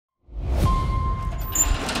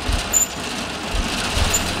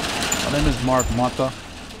My name is Mark Mata.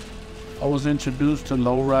 I was introduced to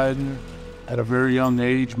lowriding at a very young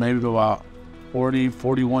age, maybe about 40,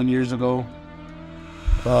 41 years ago.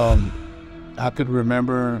 I could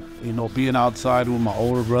remember, being outside with my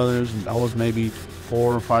older brothers, and I was maybe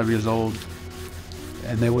 4 or 5 years old,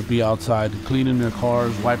 and they would be outside cleaning their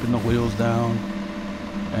cars, wiping the wheels down.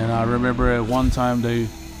 And I remember at one time they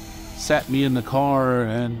sat me in the car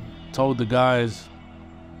and told the guys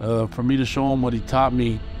for me to show them what he taught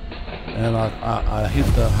me. And I hit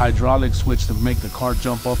the hydraulic switch to make the car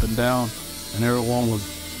jump up and down, and everyone was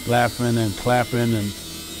laughing and clapping. And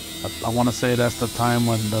I want to say that's the time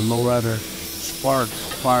when the lowrider spark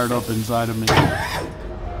fired up inside of me.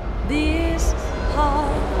 This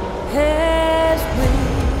heart has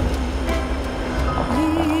wings,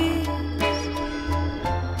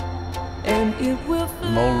 and it will fly.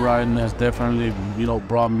 Lowriding has definitely,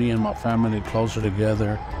 brought me and my family closer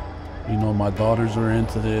together. My daughters are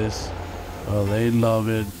into this. They love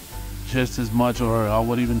it just as much, or I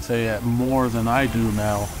would even say more than I do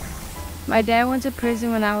now. My dad went to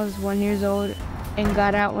prison when I was 1 year old and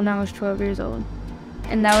got out when I was 12 years old.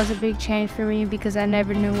 And that was a big change for me because I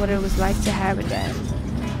never knew what it was like to have a dad.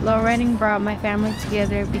 Lowriding brought my family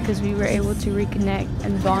together because we were able to reconnect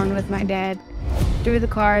and bond with my dad through the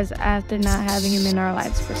cars after not having him in our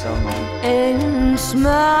lives for so long. And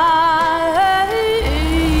smile.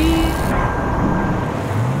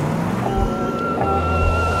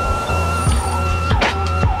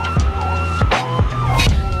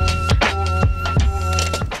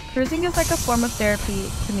 Cruising is like a form of therapy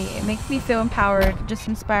to me. It makes me feel empowered, just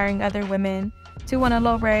inspiring other women to want to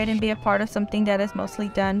lowride and be a part of something that is mostly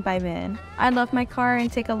done by men. I love my car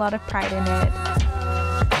and take a lot of pride in it.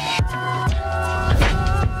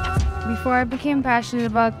 Before I became passionate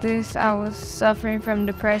about this, I was suffering from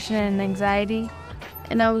depression and anxiety,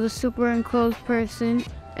 and I was a super enclosed person,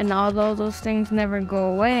 and although those things never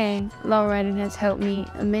go away, lowriding has helped me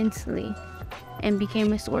immensely and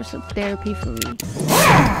became a source of therapy for me.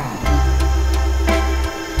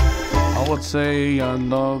 I would say I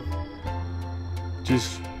love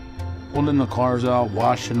just pulling the cars out,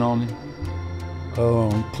 washing them,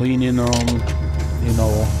 cleaning them,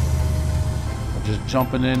 just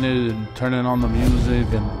jumping in it and turning on the music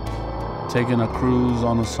and taking a cruise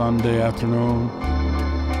on a Sunday afternoon.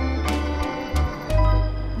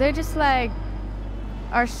 They just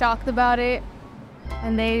are shocked about it,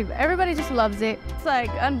 and everybody just loves it. It's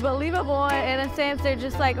unbelievable in a sense. They're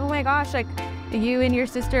just oh my gosh, you and your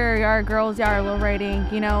sister are girls, y'all are lowriding,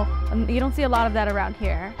 you don't see a lot of that around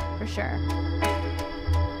here, for sure.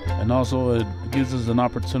 And also it gives us an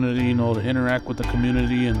opportunity, to interact with the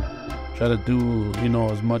community and try to do,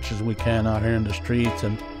 as much as we can out here in the streets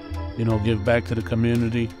and, give back to the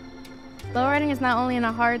community. Lowriding is not only in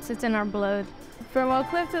our hearts, it's in our blood. From Oak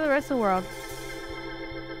Cliff to the rest of the world.